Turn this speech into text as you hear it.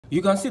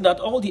You can see that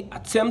all the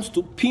attempts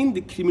to pin the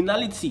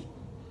criminality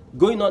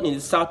going on in the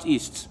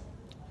southeast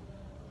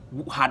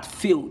had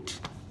failed.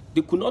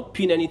 They could not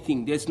pin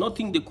anything. There's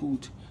nothing they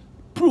could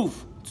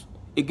prove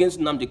against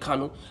Nnamdi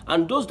Kanu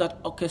and those that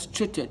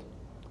orchestrated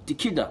the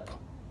kidnap.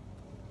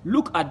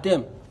 Look at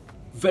them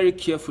very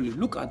carefully.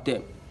 Look at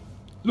them.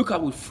 Look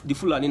at the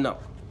Fulani now.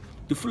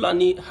 The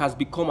Fulani has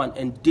become an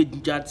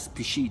endangered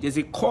species. There's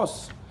a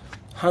curse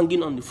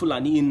hanging on the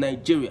Fulani in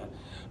Nigeria.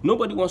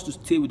 Nobody wants to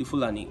stay with the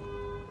Fulani.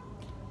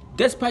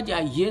 Despite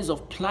their years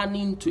of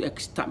planning to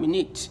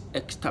exterminate,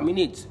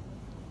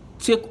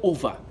 take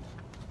over,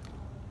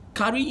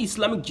 carry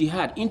Islamic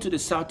Jihad into the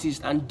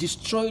southeast and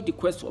destroy the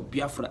quest for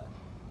Biafra,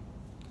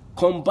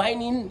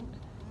 combining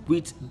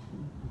with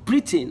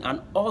Britain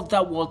and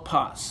other world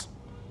powers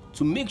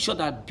to make sure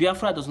that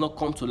Biafra does not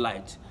come to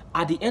light.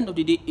 At the end of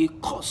the day, a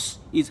curse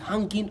is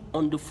hanging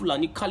on the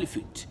Fulani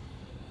Caliphate.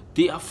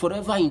 They are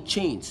forever in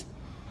chains.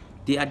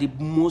 They are the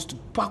most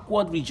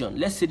backward region,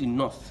 let's say the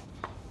north.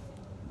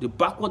 The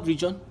backward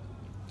region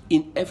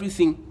in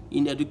everything,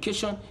 in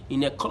education,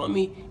 in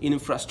economy, in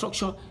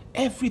infrastructure,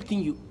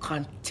 everything you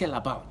can tell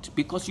about.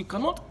 Because you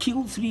cannot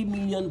kill 3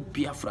 million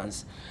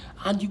Biafrans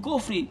and you go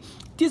free.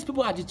 These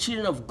people are the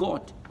children of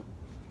God.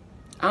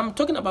 I'm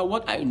talking about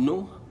what I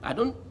know.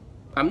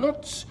 I'm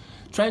not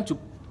trying to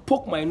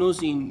poke my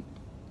nose in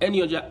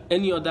any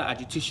other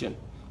agitation.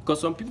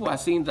 Because some people are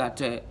saying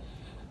that,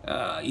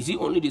 is it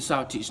only the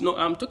Southeast? No,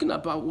 I'm talking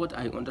about what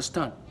I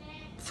understand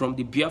from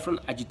the Biafran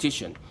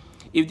agitation.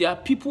 If there are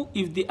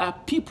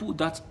people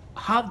that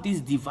have this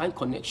divine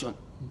connection,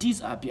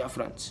 these are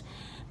Biafrans.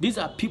 These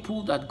are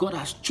people that God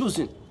has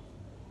chosen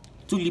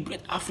to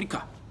liberate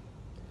Africa.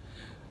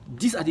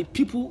 These are the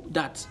people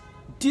that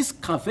these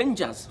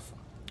scavengers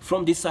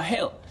from the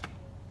Sahel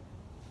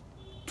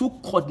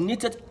took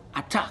coordinated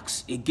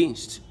attacks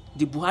against.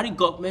 The Buhari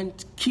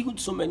government killed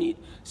so many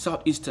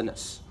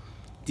Southeasterners.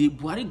 The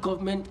Buhari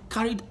government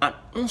carried an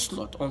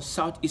onslaught on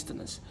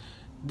Southeasterners.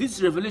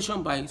 This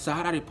revelation by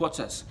Sahara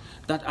reporters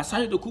that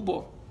Asari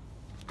Dokubo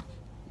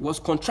was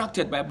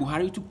contracted by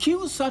Buhari to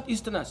kill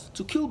Southeasterners,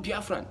 to kill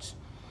Biafrans.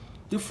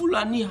 The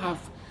Fulani have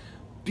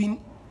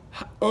been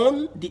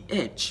on the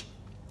edge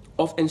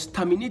of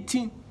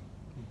exterminating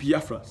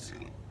Biafrans,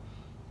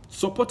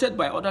 supported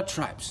by other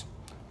tribes.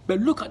 But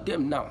look at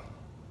them now.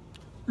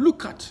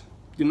 Look at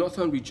the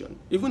northern region.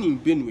 Even in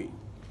Benue,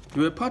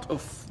 they were part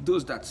of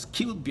those that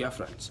killed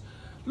Biafrans.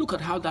 Look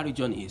at how that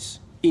region is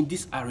in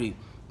this array.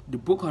 The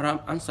Boko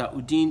Haram, Ansar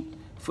Uddin,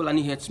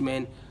 Fulani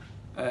headsmen,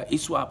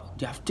 ISWAP,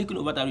 they have taken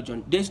over that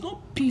region. There's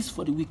no peace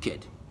for the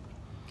wicked.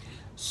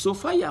 So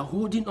far you are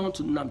holding on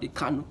to Nnamdi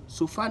Kanu.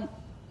 So far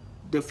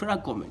the federal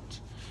government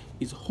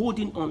is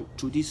holding on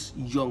to this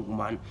young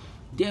man.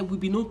 There will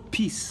be no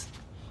peace.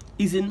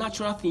 It's a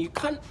natural thing.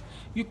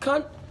 You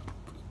can't,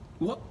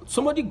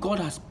 somebody God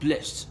has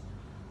blessed,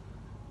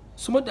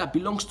 somebody that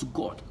belongs to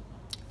God,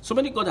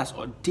 somebody God has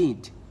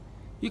ordained.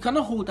 You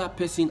cannot hold that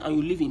person and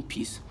you live in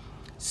peace.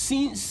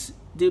 Since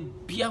the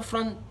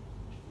Biafran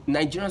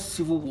Nigerian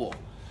civil war,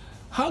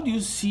 how do you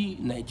see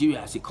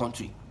Nigeria as a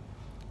country?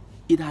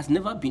 It has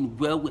never been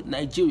well with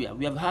Nigeria.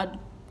 We have had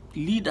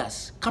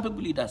leaders,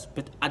 capable leaders,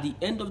 but at the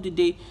end of the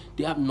day,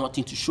 they have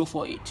nothing to show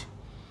for it.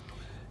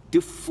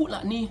 The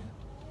Fulani,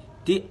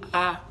 they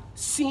are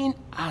seen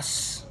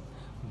as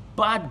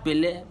bad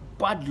belle,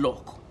 bad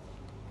luck.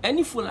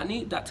 Any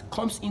Fulani that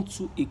comes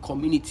into a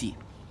community,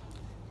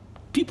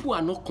 people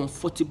are not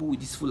comfortable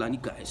with these Fulani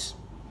guys.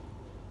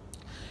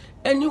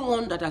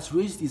 Anyone that has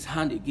raised his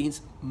hand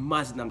against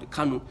Nnamdi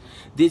Kanu,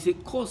 there's a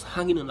cause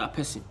hanging on that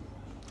person.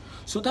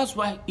 So that's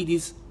why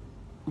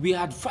we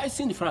are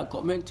advising the federal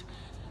government,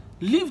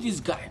 leave this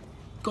guy.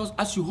 Because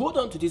as you hold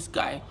on to this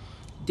guy,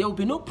 there will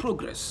be no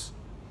progress.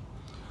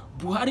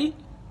 Buhari,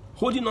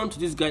 holding on to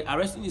this guy,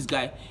 arresting this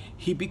guy,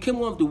 he became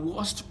one of the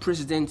worst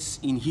presidents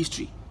in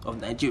history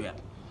of Nigeria.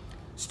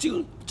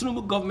 Still,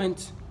 Tinubu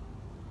government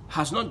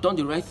has not done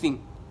the right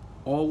thing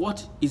or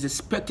what is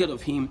expected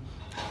of him.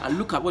 And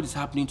look at what is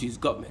happening to his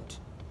government.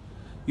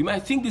 You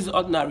might think this is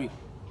ordinary.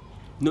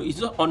 No, it's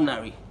not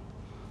ordinary.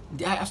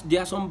 There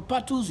are some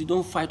battles you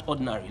don't fight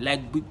ordinary,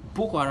 like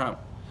Boko Haram.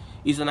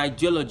 It's an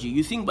ideology.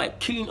 You think by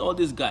killing all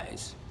these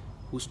guys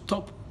will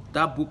stop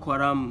that Boko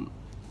Haram,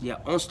 their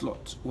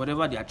onslaught,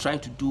 whatever they are trying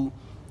to do,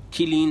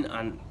 killing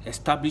and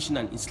establishing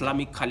an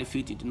Islamic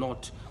caliphate in the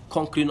north,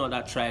 conquering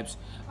other tribes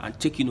and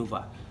taking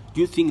over.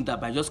 Do you think that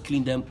by just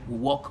killing them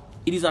will work?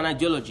 It is an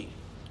ideology.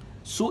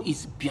 So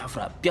is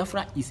Biafra.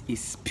 Biafra is a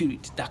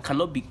spirit that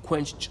cannot be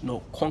quenched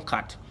nor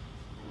conquered.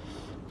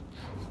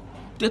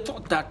 They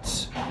thought that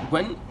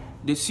when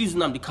they seize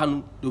Nnamdi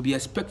Kanu, they'll be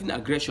expecting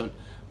aggression,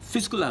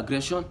 physical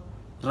aggression,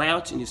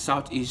 riots in the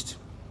southeast.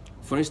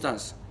 For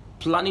instance,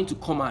 planning to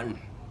come and,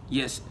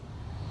 yes,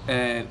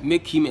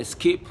 make him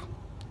escape,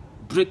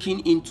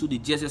 breaking into the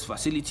DSS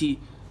facility,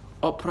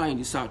 opera in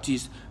the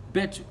southeast.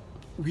 But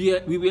we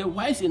were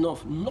wise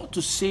enough not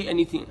to say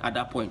anything at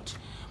that point.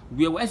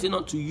 We were wise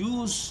enough to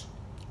use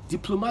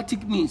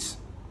diplomatic means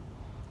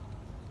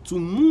to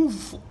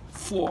move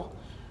for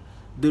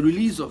the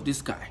release of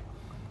this guy.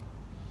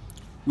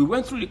 We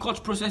went through the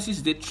court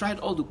processes. They tried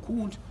all the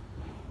could.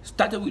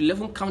 Started with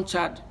 11 count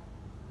charge,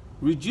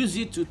 reduced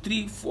it to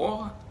 3,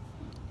 4,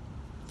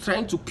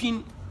 trying to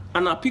pin.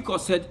 And our picker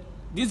said,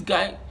 this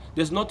guy,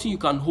 there's nothing you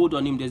can hold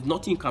on him. There's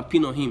nothing you can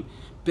pin on him.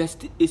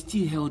 But it's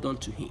still held on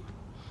to him.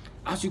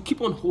 As you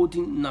keep on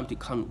holding Nnamdi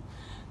Kanu,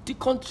 the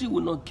country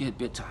will not get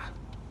better.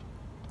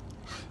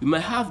 You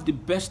might have the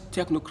best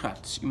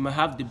technocrats. You might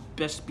have the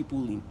best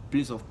people in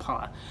place of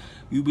power.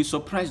 You'll be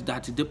surprised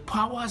that the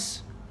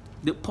powers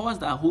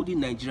that are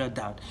holding Nigeria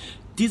down,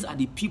 these are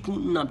the people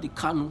Nnamdi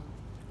Kanu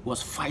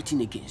was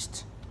fighting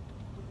against.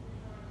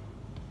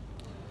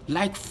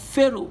 Like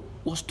Pharaoh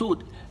was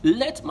told,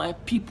 let my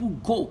people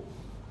go.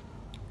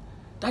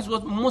 That's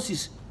what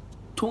Moses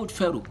told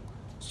Pharaoh.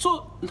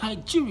 So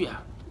Nigeria,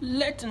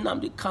 let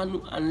Nnamdi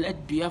Kanu and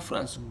let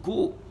Biafrans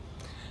go.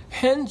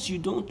 Hence, you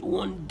don't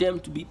want them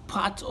to be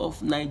part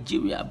of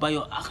Nigeria by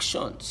your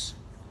actions.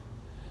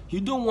 You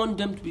don't want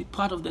them to be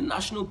part of the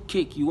national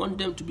cake. You want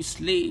them to be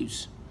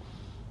slaves.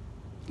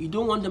 You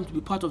don't want them to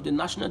be part of the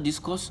national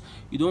discourse.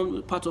 You don't want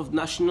them to be part of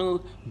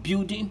national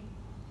building.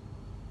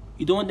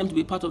 You don't want them to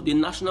be part of the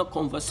national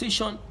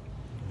conversation.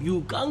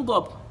 You gang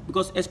up,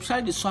 because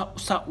especially the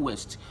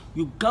Southwest,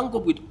 you gang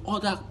up with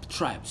other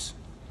tribes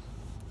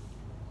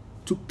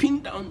to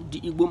pin down the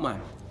Igbo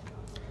man.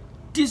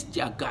 This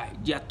their guy,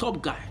 their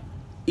top guy,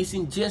 is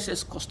in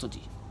JSS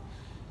custody,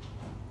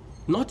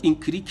 not in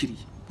Kirikiri,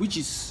 which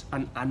is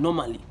an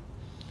anomaly.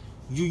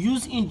 You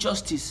use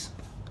injustice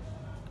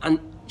and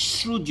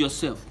shrewd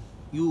yourself.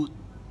 You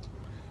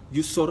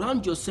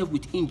surround yourself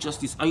with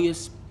injustice and you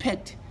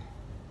expect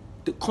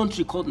the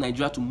country called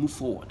Nigeria to move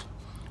forward.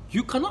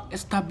 You cannot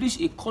establish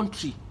a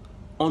country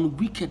on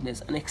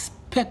wickedness and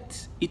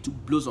expect it to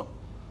blossom.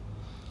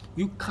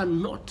 You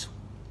cannot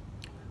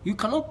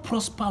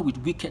prosper with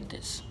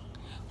wickedness.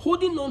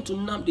 Holding on to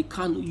Nnamdi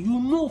Kanu, you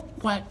know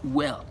quite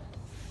well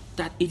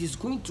that it is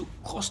going to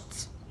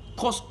cause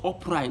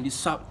uproar in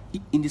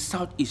the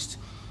southeast.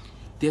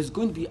 There's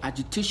going to be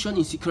agitation,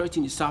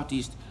 insecurity in the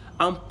southeast,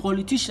 and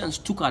politicians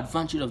took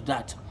advantage of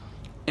that,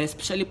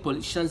 especially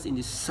politicians in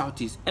the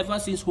southeast. Ever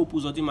since Hope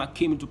Uzodinma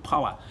came into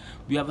power,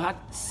 we have had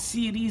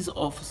series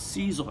of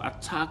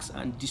attacks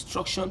and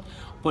destruction.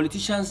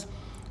 Politicians,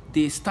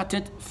 they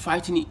started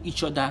fighting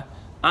each other,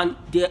 and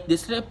they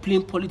started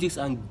playing politics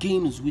and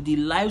games with the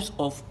lives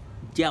of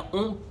their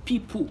own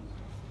people.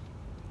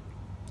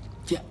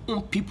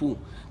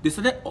 They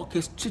started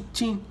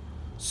orchestrating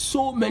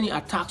so many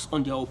attacks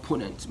on their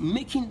opponents,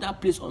 making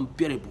that place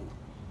unbearable.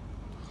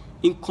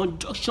 In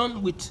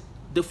conjunction with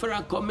the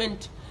federal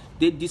government,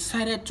 they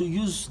decided to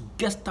use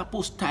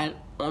Gestapo style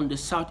on the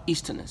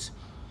Southeasterners.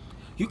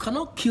 You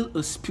cannot kill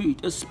a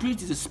spirit. A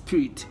spirit is a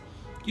spirit.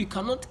 You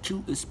cannot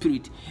kill a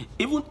spirit.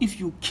 Even if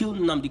you kill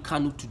Nnamdi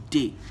Kanu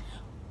today,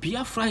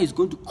 Biafra is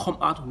going to come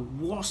out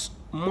worse,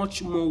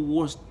 much more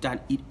worse than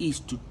it is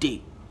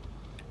today.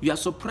 You are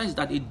surprised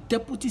that a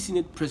deputy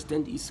Senate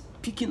president is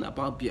speaking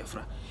about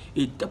Biafra.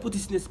 A deputy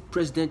Senate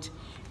president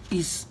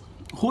is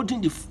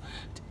pushing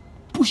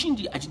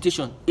the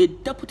agitation. A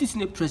deputy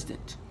Senate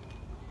president.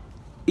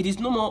 It is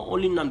no more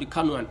only Nnamdi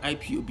Kanu and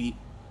IPOB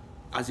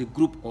as a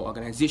group or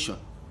organization.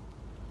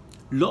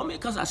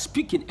 Lawmakers are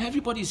speaking.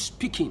 Everybody is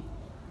speaking.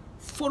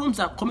 Forums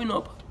are coming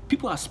up.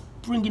 People are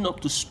springing up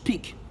to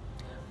speak.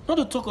 Not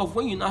to talk of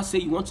when you now say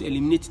you want to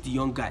eliminate the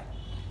young guy.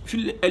 If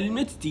you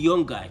eliminate the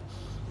young guy,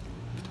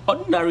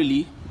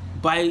 ordinarily,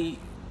 by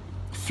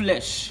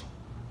flesh,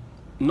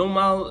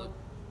 normal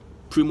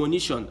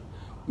premonition,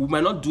 we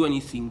might not do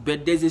anything,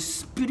 but there's a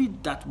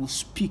spirit that will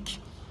speak.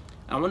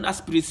 And when that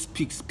spirit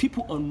speaks,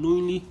 people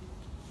unknowingly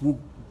will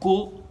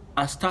go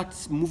and start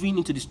moving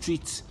into the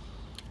streets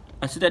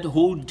and start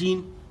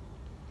holding,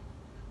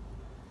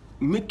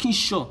 making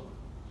sure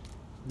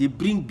they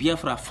bring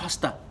Biafra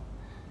faster,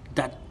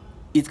 that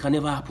it can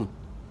never happen.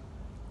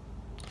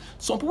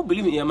 Some people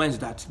believe in their minds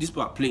that these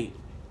people are playing.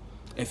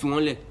 If you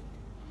want to,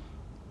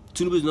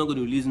 Tinubu is not going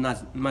to release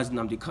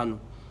Nnamdi Kanu.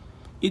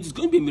 It is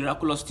going to be a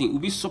miraculous thing. We'll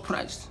be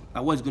surprised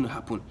at what is going to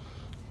happen.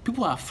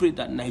 People are afraid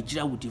that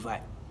Nigeria will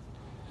divide.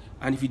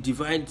 And if it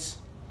divides,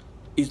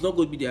 it's not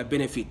going to be their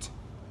benefit.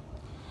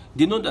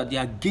 They know that they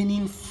are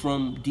gaining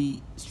from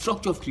the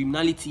structure of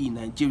criminality in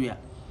Nigeria.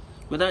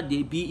 Whether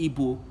they be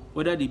Igbo,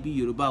 whether they be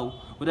Yoruba,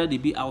 whether they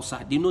be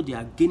outside, they know they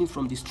are gaining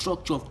from the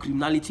structure of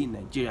criminality in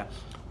Nigeria.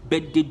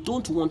 But they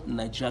don't want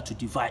Nigeria to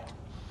divide.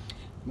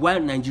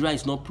 While Nigeria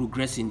is not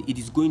progressing, it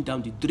is going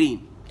down the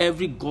drain.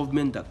 Every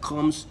government that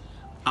comes,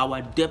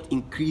 our debt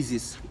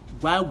increases.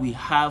 While we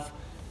have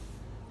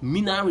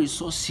mineral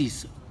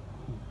resources,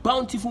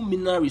 bountiful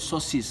mineral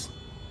resources,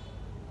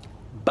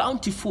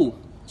 bountiful,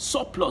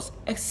 surplus,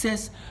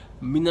 excess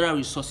mineral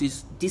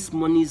resources, this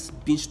money is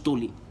being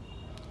stolen.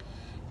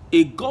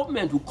 A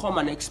government will come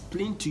and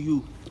explain to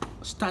you,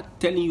 start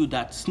telling you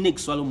that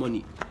snakes swallow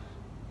money,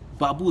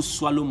 baboons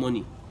swallow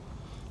money.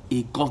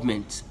 A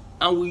government,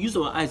 and we use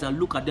our eyes and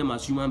look at them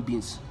as human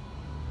beings,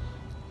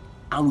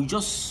 and we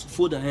just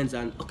fold our hands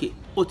and okay,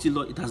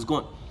 Lord, it has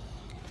gone.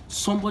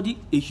 Somebody,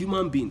 a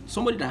human being,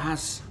 somebody that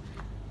has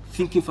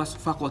thinking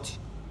faculty,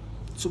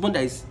 someone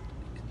that is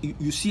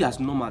you see as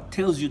normal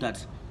tells you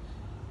that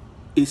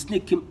a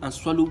snake came and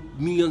swallowed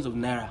millions of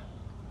naira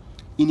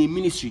in a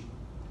ministry.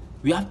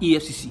 We have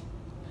EFCC.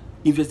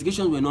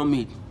 Investigations were not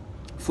made.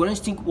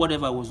 Forensic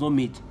whatever was not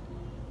made.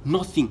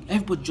 Nothing.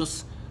 Everybody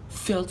just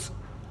felt,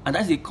 and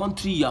that's a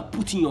country you are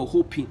putting your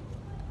hope in.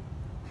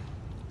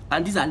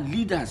 And these are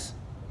leaders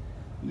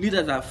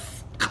that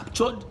have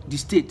captured the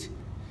state,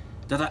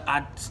 that are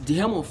at the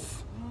helm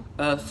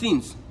of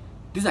things.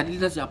 These are the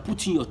leaders that are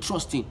putting your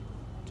trust in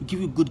to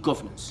give you good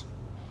governance.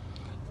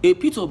 A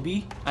Peter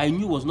B, I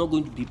knew was not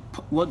going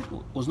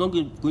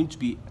to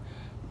be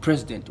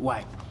president.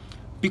 Why?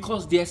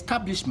 Because the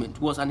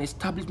establishment was an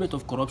establishment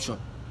of corruption.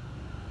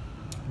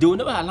 They will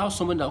never allow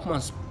someone that will come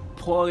and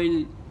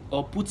spoil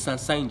or put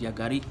sansa in their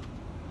gari.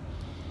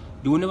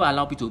 They will never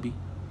allow Peter B.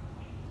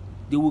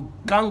 They will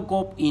gang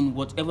up in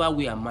whatever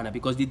way and manner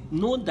because they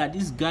know that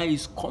this guy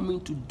is coming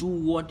to do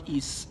what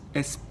is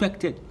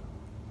expected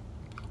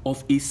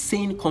of a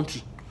sane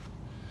country.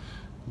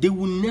 They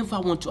will never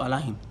want to allow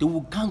him. They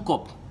will gang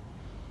up.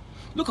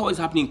 Look at what is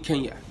happening in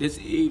Kenya. There's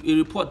a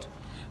report,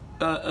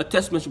 a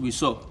test message we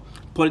saw.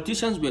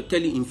 Politicians were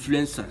telling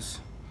influencers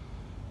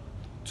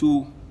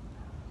to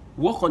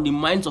work on the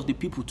minds of the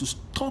people to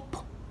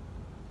stop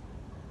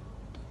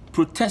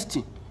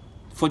protesting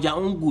for their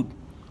own good.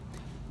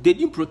 They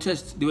didn't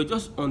protest, they were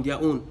just on their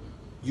own.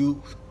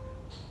 You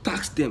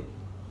tax them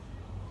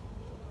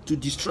to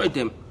destroy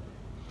them.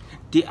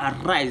 They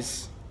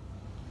arise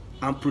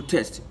and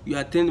protest. You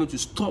are telling them to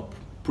stop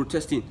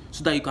protesting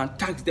so that you can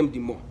tax them the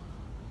more.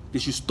 They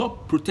should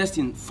stop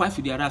protesting, fight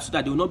for their rights so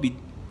that they will not be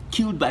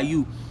killed by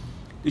you.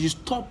 They should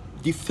stop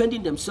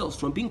defending themselves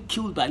from being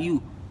killed by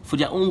you for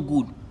their own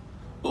good.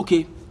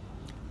 Okay,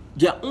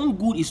 their own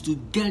good is to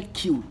get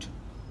killed.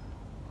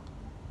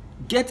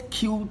 Get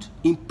killed,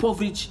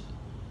 impoverished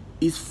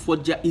is for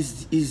their,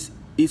 is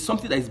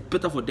something that is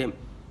better for them.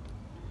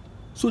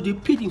 So they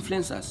paid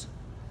influencers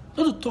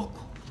not to talk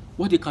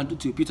what they can do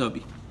to Peter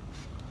B.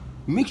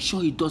 Make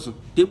sure he doesn't.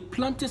 They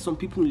planted some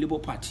people in Labour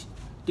Party.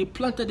 They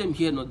planted them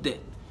here, not there.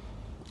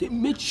 They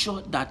made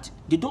sure that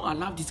they don't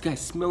allow these guys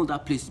smell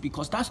that place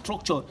because that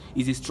structure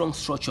is a strong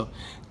structure.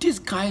 These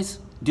guys,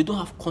 they don't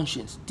have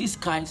conscience. These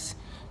guys,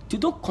 they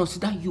don't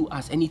consider you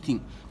as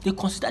anything. They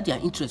consider their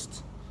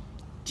interests.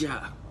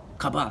 Their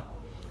cabal.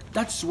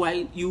 That's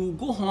why you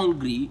go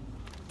hungry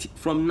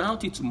from now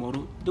till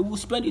tomorrow. They will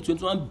spend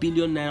 21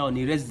 billion naira on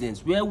a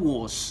residence. Where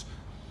was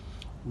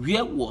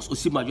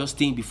Osibajo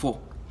staying before?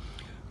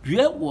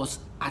 Where was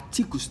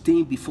Atiku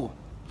staying before?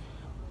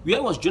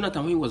 Where was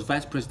Jonathan when he was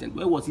vice president?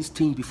 Where was he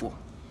staying before?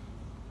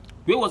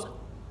 Where was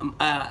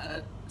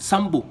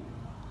Sambo?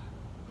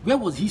 Where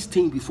was he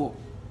staying before?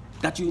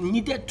 That you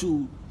needed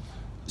to,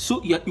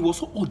 so it was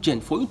so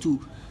urgent for you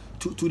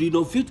to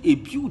renovate a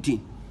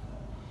building,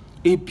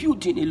 a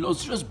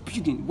luxurious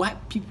building, while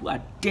people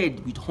are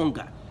dead with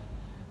hunger.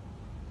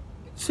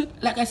 So,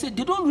 like I said,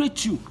 they don't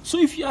rate you. So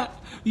if you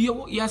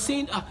are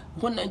saying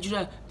one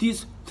Nigeria,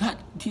 this,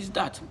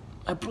 that,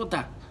 my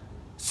brother,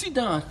 sit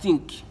down and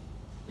think.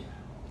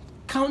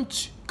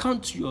 Count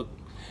your,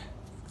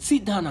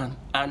 sit down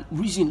and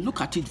reason,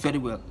 look at it very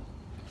well,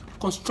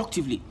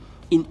 constructively.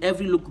 In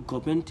every local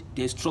government,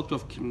 there's structure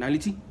of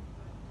criminality.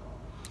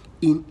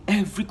 In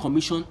every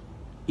commission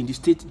in the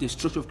state, there's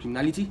structure of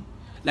criminality.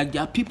 Like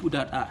there are people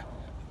that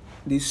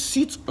they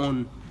sit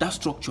on that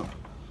structure.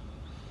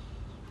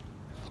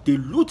 They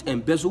loot,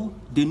 embezzle,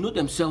 they know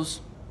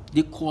themselves,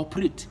 they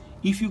cooperate.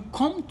 If you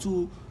come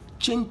to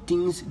change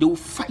things, they will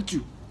fight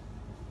you.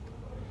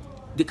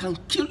 They can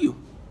kill you.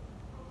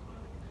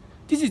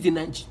 This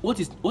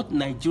is what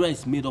Nigeria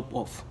is made up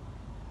of.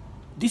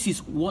 This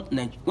is what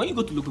when you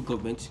go to local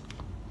government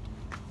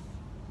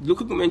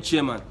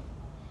chairman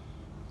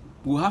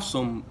will have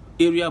some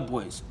area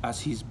boys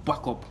as his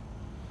backup.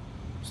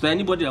 So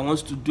anybody that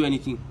wants to do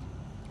anything,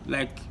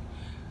 like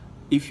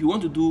if you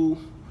want to do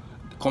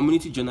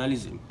community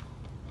journalism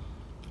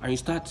and you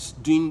start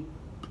doing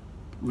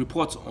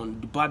reports on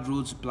the bad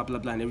roads, blah blah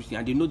blah and everything,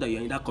 and they know that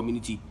you're in that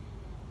community,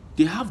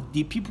 they have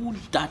the people,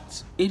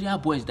 that area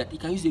boys, that they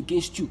can use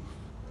against you.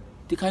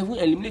 They can even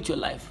eliminate your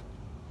life,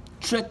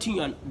 threaten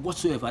you and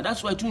whatsoever.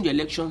 That's why during the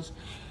elections,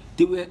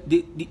 the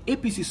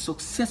APC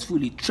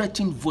successfully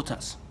threatened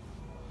voters.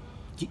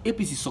 The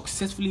APC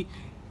successfully,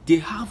 they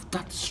have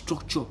that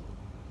structure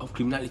of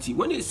criminality.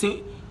 When they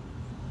say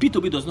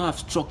P2B does not have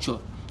structure,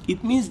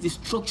 it means the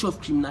structure of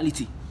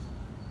criminality.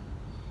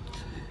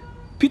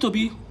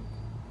 P2B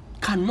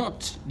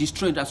cannot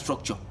destroy that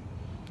structure.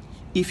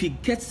 If he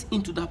gets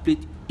into that place,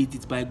 it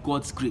is by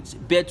God's grace.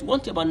 But one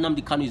thing about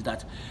Nnamdi Kanu is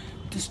that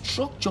the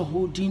structure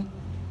holding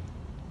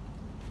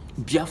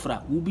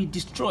Biafra will be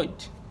destroyed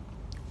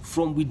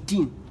from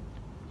within,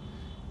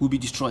 will be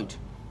destroyed.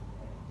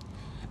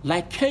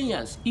 Like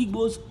Kenyans,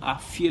 Igbos are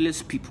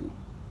fearless people.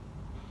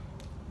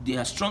 They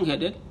are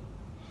strong-headed.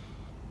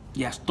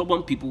 They are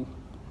stubborn people.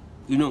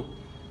 You know,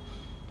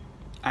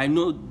 I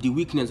know the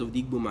weakness of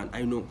the Igbo man.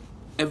 I know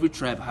every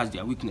tribe has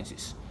their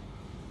weaknesses.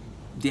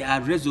 They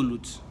are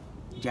resolute.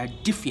 They are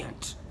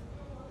defiant.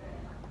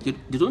 They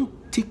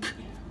don't take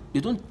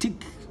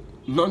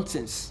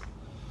Nonsense.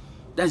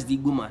 That's the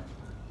Igbo man.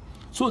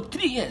 So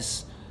 3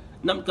 years,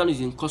 Nnamdi Kanu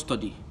is in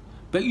custody.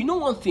 But you know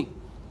one thing,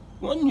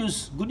 good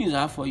news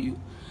I have for you,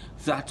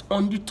 that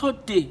on the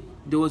 3rd day,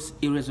 there was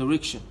a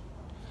resurrection.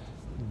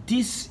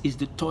 This is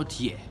the 3rd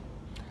year.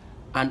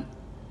 And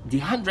the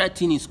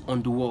handwriting is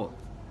on the wall.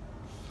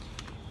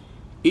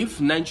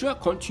 If Nigeria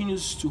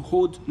continues to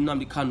hold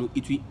Nnamdi Kanu,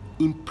 it will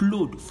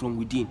implode from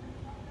within.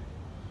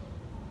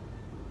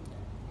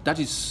 That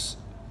is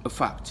a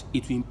fact.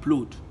 It will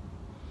implode.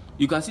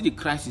 You can see the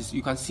crisis.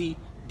 You can see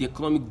the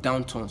economic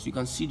downturns. You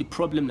can see the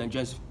problem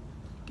Nigeria is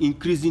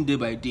increasing day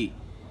by day.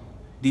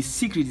 The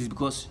secret is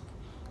because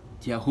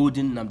they are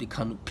holding Nnamdi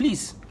Kanu.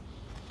 Please,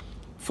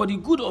 for the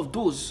good of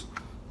those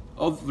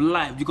of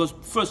life, because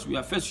first, we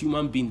are first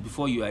human beings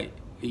before you are a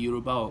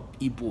Yoruba or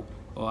Igbo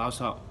or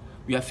Hausa.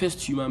 We are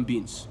first human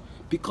beings.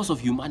 Because of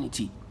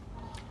humanity,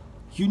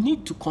 you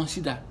need to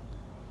consider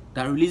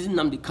that releasing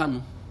Nnamdi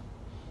Kanu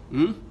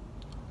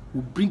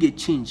will bring a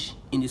change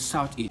in the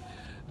Southeast.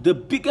 The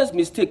biggest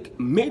mistake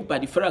made by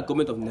the federal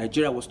government of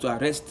Nigeria was to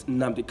arrest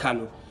Nnamdi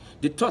Kanu.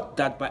 They thought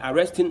that by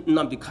arresting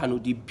Nnamdi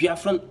Kanu, the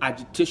Biafran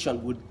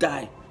agitation would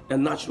die a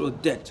natural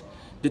death.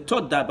 They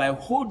thought that by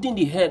holding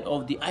the head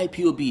of the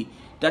IPOB,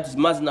 that is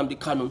Mazi Nnamdi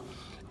Kanu,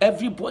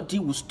 everybody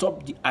would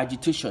stop the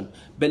agitation.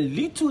 But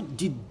little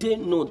did they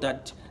know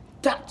that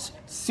that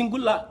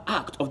singular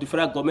act of the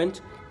federal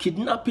government,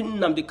 kidnapping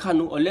Nnamdi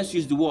Kanu, or let's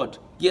use the word,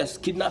 yes,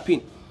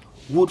 kidnapping,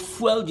 would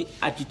fuel the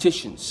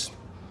agitations.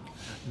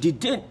 The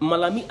day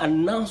Malami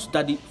announced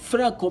that the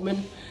federal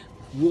government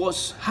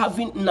was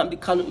having Nnamdi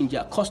Kanu in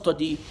their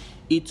custody,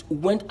 it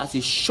went as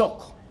a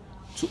shock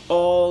to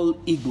all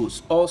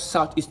Igbos, all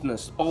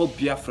Southeasterners, all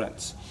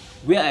Biafrans.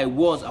 Where I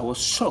was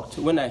shocked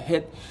when I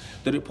heard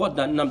the report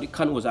that Nnamdi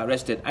Kanu was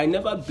arrested. I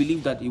never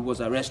believed that he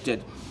was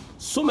arrested.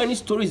 So many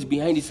stories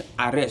behind his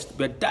arrest,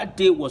 but that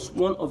day was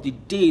one of the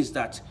days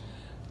that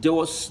there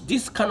was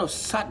this kind of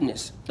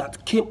sadness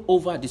that came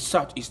over the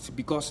Southeast,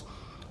 because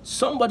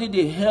somebody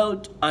they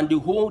held and they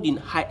hold in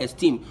high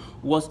esteem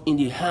was in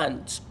the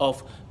hands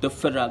of the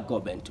federal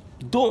government.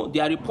 Though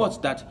there are reports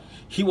that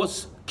he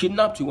was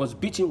kidnapped, he was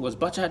beaten, was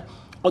battered,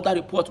 other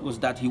report was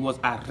that he was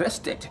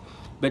arrested,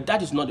 but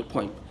that is not the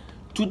point.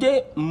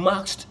 Today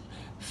marks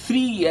 3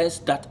 years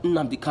that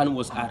Nnamdi Kanu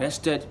was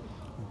arrested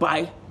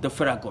by the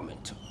federal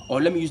government,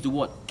 or let me use the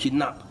word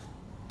kidnap.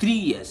 3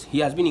 years he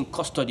has been in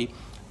custody,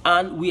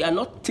 and we are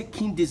not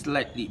taking this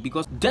lightly,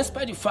 because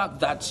despite the fact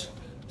that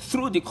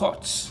through the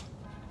courts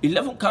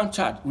 11 count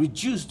charge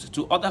reduced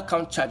to other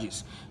count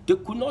charges, they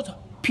could not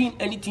pin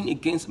anything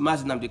against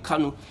Mazi Nnamdi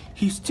Kanu.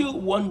 He still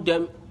won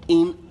them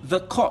in the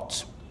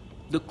court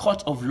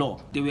of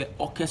law. They were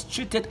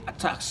orchestrated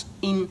attacks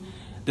in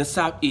the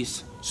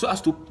Southeast so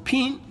as to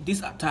pin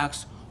these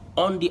attacks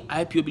on the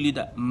IPOB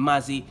leader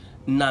Mazi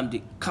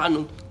Nnamdi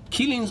Kanu.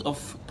 Killings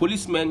of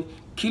policemen,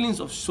 killings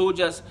of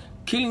soldiers,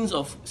 killings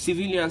of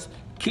civilians,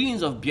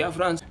 killings of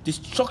Biafrans,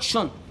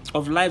 destruction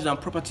of lives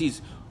and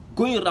properties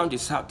going around the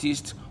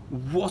Southeast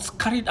was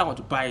carried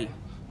out by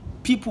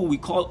people we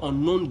call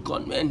unknown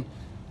gunmen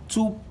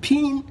to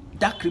pin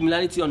that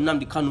criminality on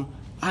Nnamdi Kanu.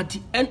 At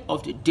the end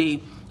of the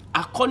day,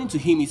 according to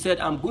him, he said,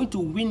 I'm going to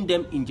win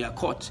them in their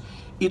court.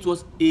 It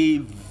was a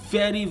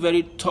very,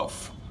 very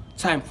tough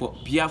time for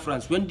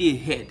Biafrans when they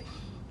heard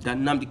that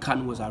Nnamdi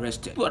Kanu was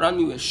arrested. People around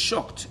me were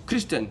shocked.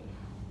 Christian,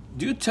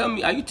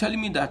 are you telling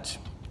me that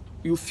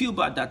you feel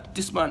bad that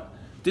this man,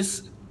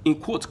 this in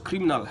quote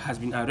criminal, has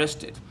been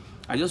arrested?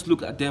 I just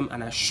looked at them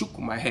and I shook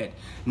my head.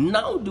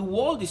 Now the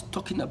world is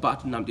talking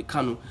about Nnamdi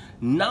Kanu.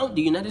 Now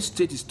the United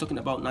States is talking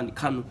about Nnamdi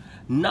Kanu.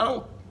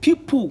 Now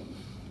people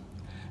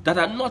that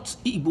are not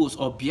Igbos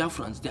or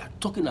Biafrans, they are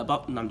talking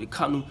about Nnamdi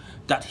Kanu,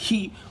 that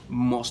he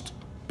must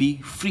be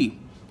free.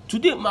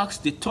 Today marks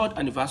the 3rd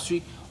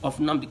anniversary of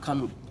Nnamdi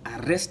Kanu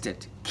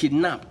arrested,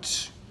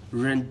 kidnapped,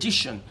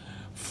 rendition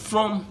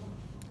from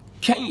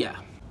Kenya.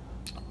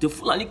 The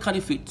Fulani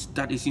Caliphate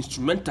that is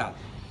instrumental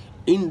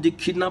in the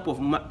kidnap of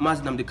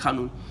Mazi Nnamdi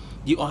Kanu,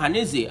 the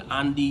Ohanese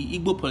and the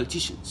Igbo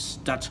politicians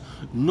that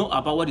know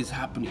about what is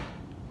happening.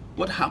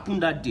 What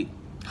happened that day,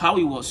 how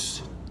he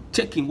was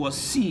taken, was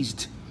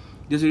seized.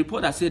 There's a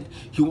report that said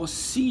he was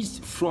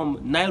seized from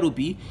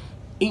Nairobi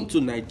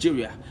into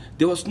Nigeria.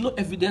 There was no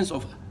evidence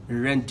of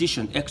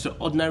rendition,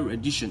 extraordinary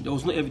rendition. There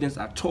was no evidence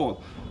at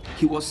all.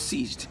 He was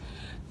seized.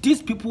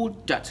 These people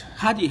that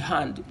had a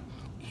hand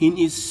in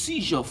his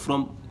seizure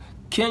from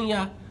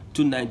Kenya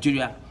to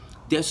Nigeria,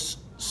 there's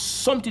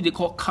something they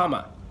call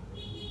karma.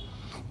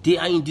 They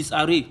are in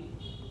disarray.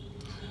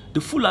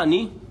 The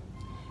Fulani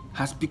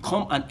has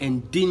become an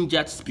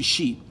endangered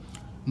species.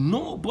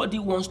 Nobody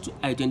wants to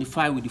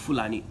identify with the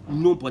Fulani.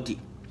 Nobody.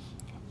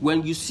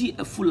 When you see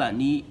a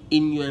Fulani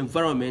in your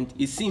environment,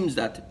 it seems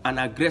that an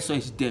aggressor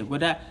is there,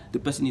 whether the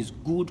person is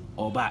good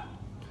or bad.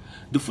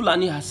 The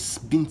Fulani has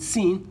been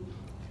seen,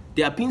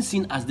 they are being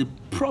seen as the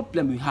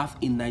problem we have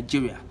in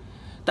Nigeria.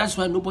 That's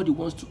why nobody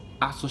wants to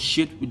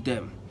associate with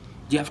them.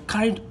 They have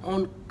carried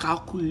on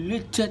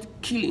calculated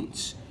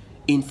killings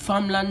in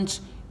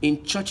farmlands,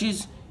 in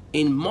churches,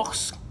 in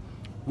mosques,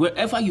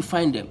 wherever you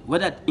find them,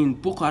 whether in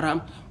Boko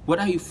Haram,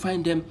 whether you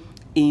find them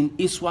in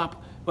ISWAP,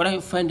 whether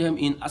you find them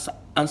in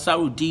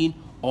Ansaruddin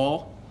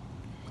or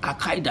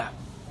Al-Qaeda.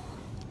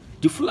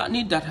 The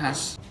Fulani that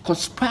has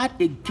conspired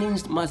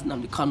against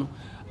Nnamdi Kanu,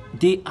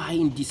 they are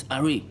in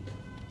disarray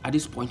at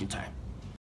this point in time.